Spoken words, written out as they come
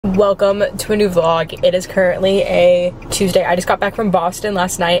Welcome to a new vlog. It is currently a Tuesday. I just got back from Boston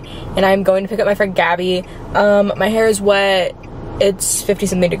last night and I'm going to pick up my friend Gabby. My hair is wet. It's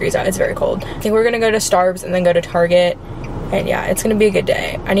 50-something degrees out. It's very cold. I think we're gonna go to Starbucks and then go to Target. And yeah, it's gonna be a good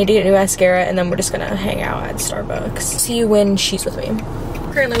day. I need to get new mascara and then we're just gonna hang out at Starbucks. See you when she's with me.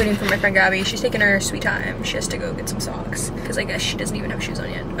 Currently waiting for my friend Gabby. She's taking her sweet time. She has to go get some socks because I guess she doesn't even have shoes on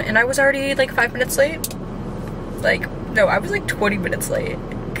yet. And I was already like 5 minutes late. No, I was like 20 minutes late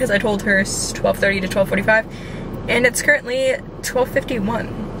because I told her it's 12:30 to 12:45 and it's currently 12:51.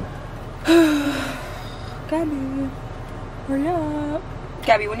 Gabby, hurry up.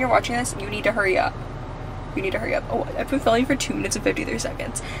 Gabby, when you're watching this, you need to hurry up. You need to hurry up. Oh, I've been filming for 2 minutes and 53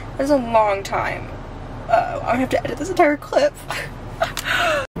 seconds. That's a long time. I'm gonna have to edit this entire clip.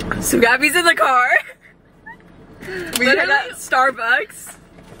 So Gabby's in the car. We're at Starbucks.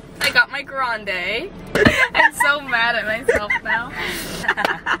 I got my grande. I'm so mad at myself now.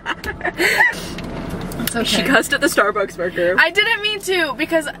 It's okay. She cussed at the Starbucks worker. I didn't mean to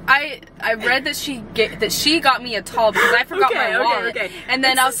because I read that she got me a tall because I forgot my wallet. Okay. And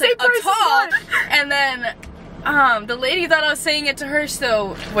then I was like, a tall. And then the lady thought I was saying it to her,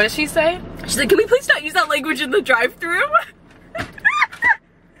 so what did she say? She's like, can we please not use that language in the drive-thru?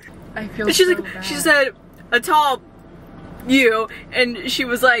 I feel so bad. She said, a tall you, and she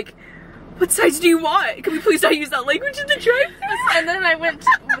was like, what size do you want? Can we please not use that language in the drive-thru? And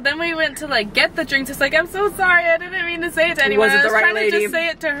then we went to like get the drinks. It's like, I'm so sorry, I didn't mean to say it to anyone. I was trying to just say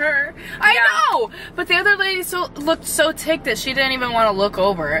it to her. I know! But the other lady looked so ticked that she didn't even want to look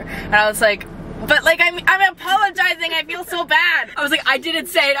over. And I was like, but like, I'm apologizing, I feel so bad. I was like, I didn't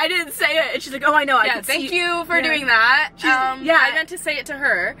say it. And she's like, oh, I know, I can see. Thank you for doing that. I meant to say it to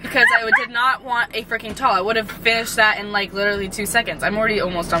her because I did not want a freaking tall. I would have finished that in like literally 2 seconds. I'm already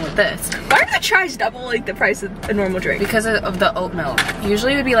almost done with this. Why are the tries double like the price of a normal drink? Because of the oat milk.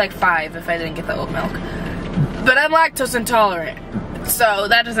 Usually it would be like $5 if I didn't get the oat milk. But I'm lactose intolerant, so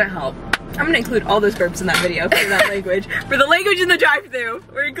that doesn't help. I'm gonna include all those burps in that video for that language. For the language in the drive-thru,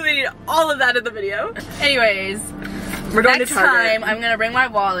 we're including all of that in the video. Anyways, we're going to Target. Next time, I'm gonna bring my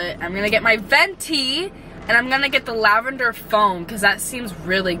wallet, I'm gonna get my venti, and I'm gonna get the lavender foam, because that seems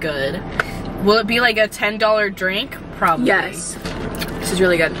really good. Will it be like a $10 drink? Probably. Yes. This is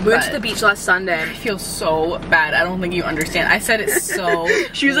really good. We went to the beach last Sunday. I feel so bad. I don't think you understand. I said it so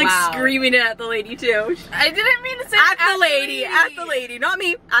She was like screaming it at the lady too. I didn't mean to say at the lady. At the lady. Not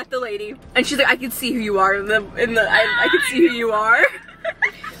me. At the lady. And she's like, I can see who you are. I can see who you are.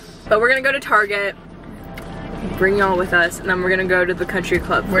 But we're gonna go to Target. Bring y'all with us. And then we're gonna go to the country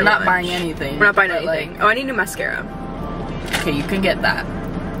club. We're not buying anything. We're not buying anything. Like, oh, I need new mascara. Okay, you can get that.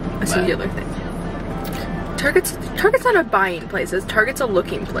 That's the other thing. Target's not a buying place, Target's a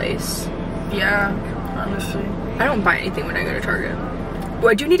looking place. Yeah, honestly. I don't buy anything when I go to Target. Well,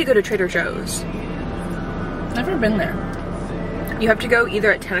 I do need to go to Trader Joe's. Never been there. You have to go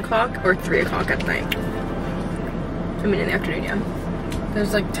either at 10 o'clock or 3 o'clock at night. I mean in the afternoon, yeah.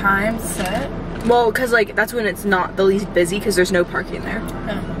 There's like time set? Well, cause like that's when it's not the least busy because there's no parking there.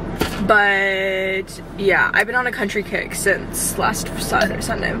 Oh. But yeah, I've been on a country kick since last Sunday.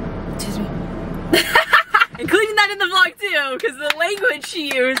 Excuse me. Including that in the vlog too, because the language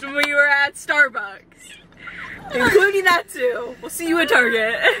she used when we were at Starbucks. Including that too. We'll see you at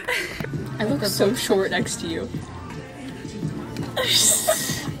Target. I look so short next to you.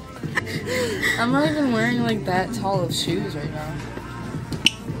 I'm not even wearing like that tall of shoes right now.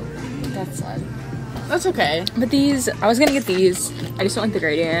 That's sad. That's okay. But these, I was gonna get these. I just don't like the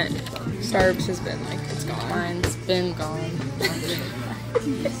gradient. Starbucks has been like, it's gone. Mine's been gone.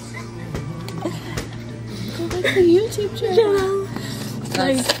 Like the YouTube channel.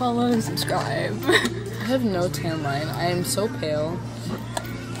 Like, follow and subscribe. I have no tan line. I am so pale.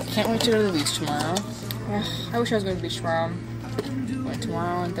 Can't wait to go to the beach tomorrow. I wish I was going to the beach tomorrow.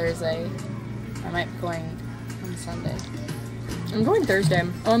 Tomorrow and Thursday. I might be going on Sunday. I'm going Thursday.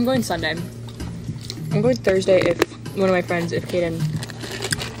 Oh, I'm going Sunday. I'm going Thursday if one of my friends, if Kaden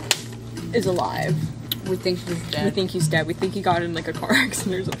is alive. We think he's dead. We think he's dead. We think he got in like a car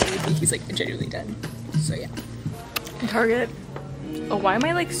accident or something. We think he's like genuinely dead. So yeah. Target. Oh, why am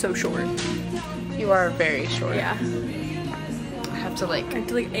I like so short? You are very short. Yeah. I have to like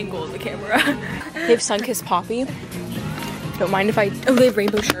angle the camera. They have Sunkissed Poppy. Don't mind if I, oh, they have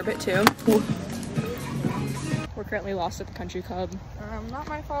rainbow sherbet too. Ooh. We're currently lost at the country club. Not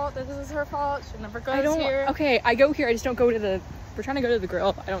my fault. This is her fault. She never goes here. Okay, I go here. I just don't go to the, we're trying to go to the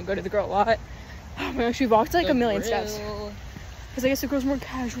grill. I don't go to the grill a lot. Oh my gosh, we walked like a million steps. Because I guess it goes more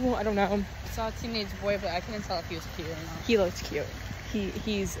casual. I don't know. I saw a teenage boy, but I couldn't tell if he was cute or not. He looks cute.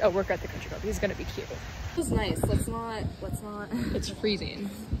 He's a worker at the country club. He's gonna be cute. It's nice. Let's not. It's freezing.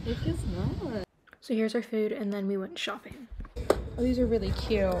 It is not. So here's our food, and then we went shopping. Oh, these are really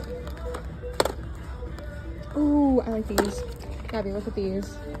cute. Ooh, I like these. Gabby, look at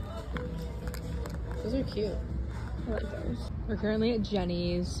these. Those are cute. I like those. We're currently at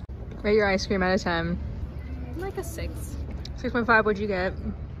Jenny's. Rate your ice cream out of 10. Like a 6. 6.5, what'd you get?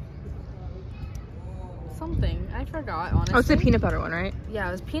 Something. I forgot, honestly. Oh, it's the peanut butter one, right? Yeah,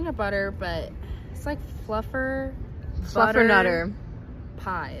 it was peanut butter, but it's like fluffer Nutter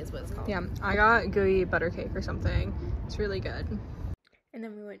pie is what it's called. Yeah, I got gooey butter cake or something. It's really good. And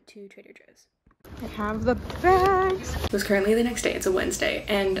then we went to Trader Joe's. I have the bags. It was currently the next day. It's a Wednesday,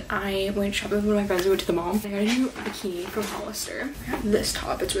 and I went shopping with one of my friends. We went to the mall. I got a new bikini from Hollister. I got this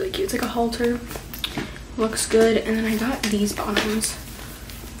top. It's really cute. It's like a halter. Looks good. And then I got these bottoms,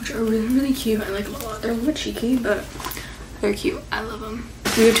 which are really, really cute. I like them a lot. They're a little bit cheeky, but they're cute. I love them.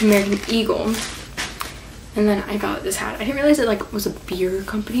 We went to American Eagle, and then I got this hat. I didn't realize it like was a beer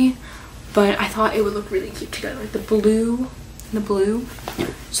company, but I thought it would look really cute together, like the blue.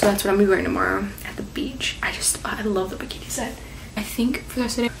 So that's what I'm gonna be wearing tomorrow at the beach. I love the bikini set. I think for the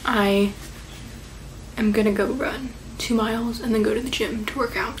rest of the day, I am gonna go run 2 miles and then go to the gym to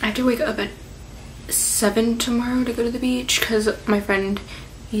work out. I have to wake up at 7 tomorrow to go to the beach because my friend,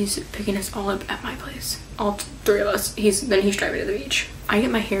 he's picking us all up at my place. All 3 of us. He's driving to the beach. I get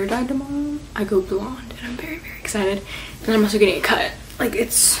my hair dyed tomorrow. I go blonde, and I'm very, very excited. And I'm also getting it cut. Like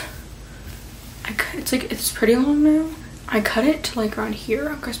it's pretty long now. I cut it to like around here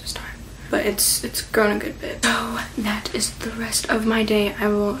on Christmas time, but it's grown a good bit. So that is the rest of my day. I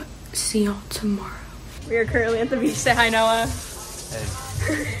will see y'all tomorrow. We are currently at the beach. Say hi, Noah.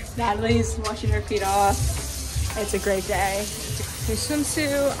 Hey. Natalie's washing her feet off. It's a great day. It's a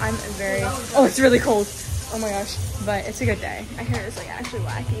swimsuit. I'm very, oh, it's really cold. Oh my gosh, but it's a good day. My hair is like actually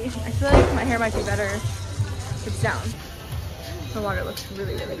wacky. I feel like my hair might be better if it's down. The water looks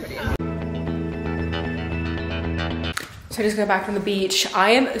really, really pretty. So I just got back from the beach.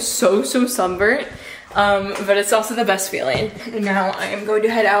 I am so sunburnt, but it's also the best feeling. And now I am going to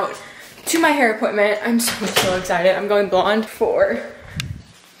head out to my hair appointment. I'm so excited. I'm going blonde for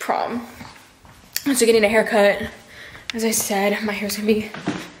prom. So getting a haircut. As I said, my hair's gonna be,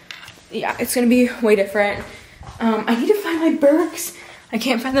 yeah, it's gonna be way different. I need to find my Birks. I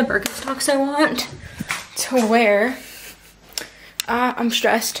can't find the Birkenstocks I want to wear. I'm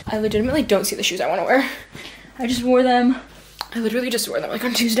stressed. I legitimately don't see the shoes I want to wear. I just wore them. I literally just wore them like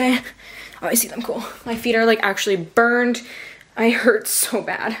on Tuesday. Oh, I see them, cool. My feet are like actually burned. I hurt so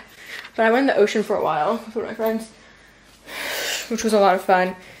bad. But I went in the ocean for a while with one of my friends, which was a lot of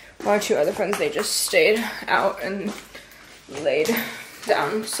fun. One or 2 other friends, they just stayed out and laid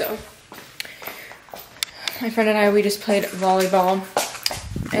down. So my friend and I, we just played volleyball,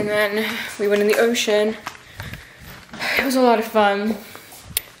 and then we went in the ocean. It was a lot of fun.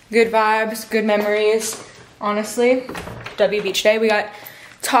 Good vibes, good memories. Honestly, W Beach Day. We got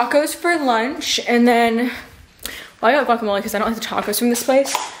tacos for lunch, and then, well, I got guacamole because I don't like the tacos from this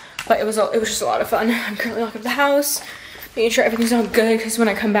place, but it was just a lot of fun. I'm currently locking up the house, making sure everything's all good, because when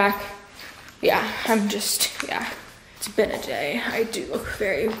I come back, yeah, it's been a day. I do look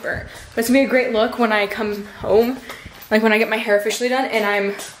very burnt, but it's gonna be a great look when I come home, like when I get my hair officially done, and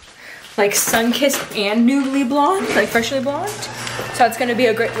I'm like sun-kissed and newly blonde, like freshly blonde. So it's gonna be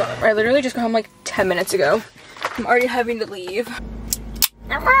a great look. I literally just got home like 10 minutes ago. I'm already having to leave.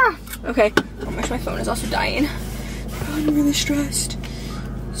 Okay, oh my gosh, my phone is also dying. I'm really stressed.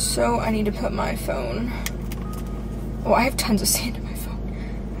 So I need to put my phone, oh, I have tons of sand in my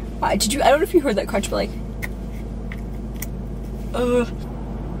phone. I don't know if you heard that crunch, but like,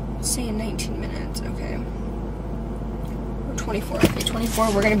 say in 19 minutes, okay. 24, okay,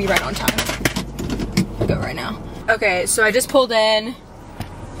 24, we're gonna be right on time. I'll go right now. Okay, so I just pulled in,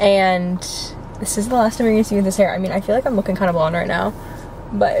 and this is the last time you're gonna see me with this hair. I mean, I feel like I'm looking kind of blonde right now,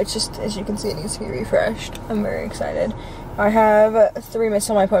 but it's just, as you can see, it needs to be refreshed. I'm very excited. I have 3 minutes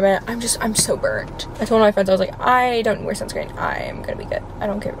on my appointment. I'm so burnt. I told my friends, I was like, I don't wear sunscreen. I am gonna be good. I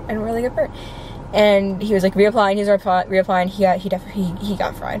don't care. I don't really get burnt. And he was like, reapplying. He's reapplying. He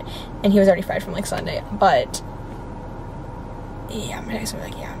got fried, and he was already fried from like Sunday. But yeah, I'm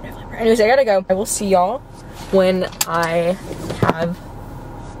definitely burnt. Anyways, I gotta go. I will see y'all when I have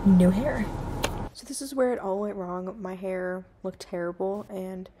new hair. So this is where it all went wrong. My hair looked terrible,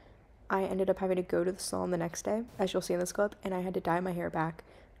 and I ended up having to go to the salon the next day, as you'll see in this clip, and I had to dye my hair back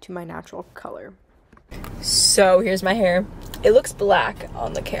to my natural color. So here's my hair. It looks black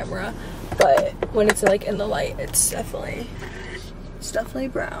on the camera, but when it's like in the light, it's definitely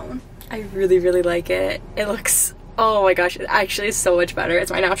brown. I really like it. It looks Oh my gosh, it actually is so much better.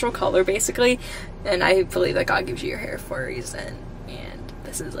 It's my natural color basically, and I believe that God gives you your hair for a reason, and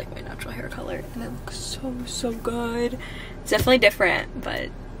this is like my natural hair color, and it looks so good. It's definitely different, but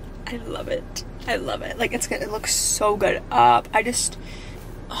I love it. I love it. Like, it's gonna look so good up.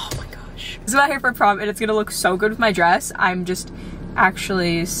 Oh my gosh. This is my hair for prom, and it's gonna look so good with my dress. I'm just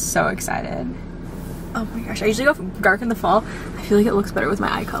actually so excited. Oh my gosh, I usually go dark in the fall. I feel like it looks better with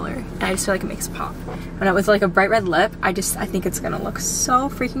my eye color, and I just feel like it makes it pop. And with like a bright red lip, I think it's gonna look so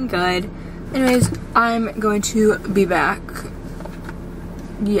freaking good. Anyways, I'm going to be back.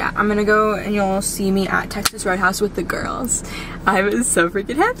 Yeah, I'm gonna go and you'll see me at Texas Roadhouse with the girls. I was so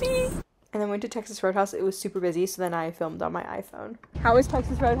freaking happy. And then went to Texas Roadhouse. It was super busy, so then I filmed on my iPhone. How was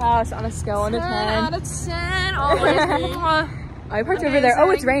Texas Roadhouse on a scale 1 to 10? 10 out of 10, always. I parked over there. Oh,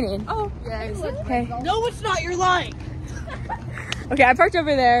 it's raining. Oh, yeah. Okay. No, it's not. You're lying. Okay, I parked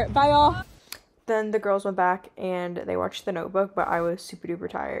over there. Bye, y'all. Then the girls went back and they watched The Notebook, but I was super duper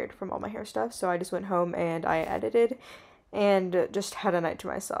tired from all my hair stuff, so I just went home and I edited and just had a night to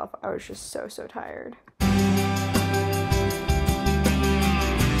myself. I was just so tired.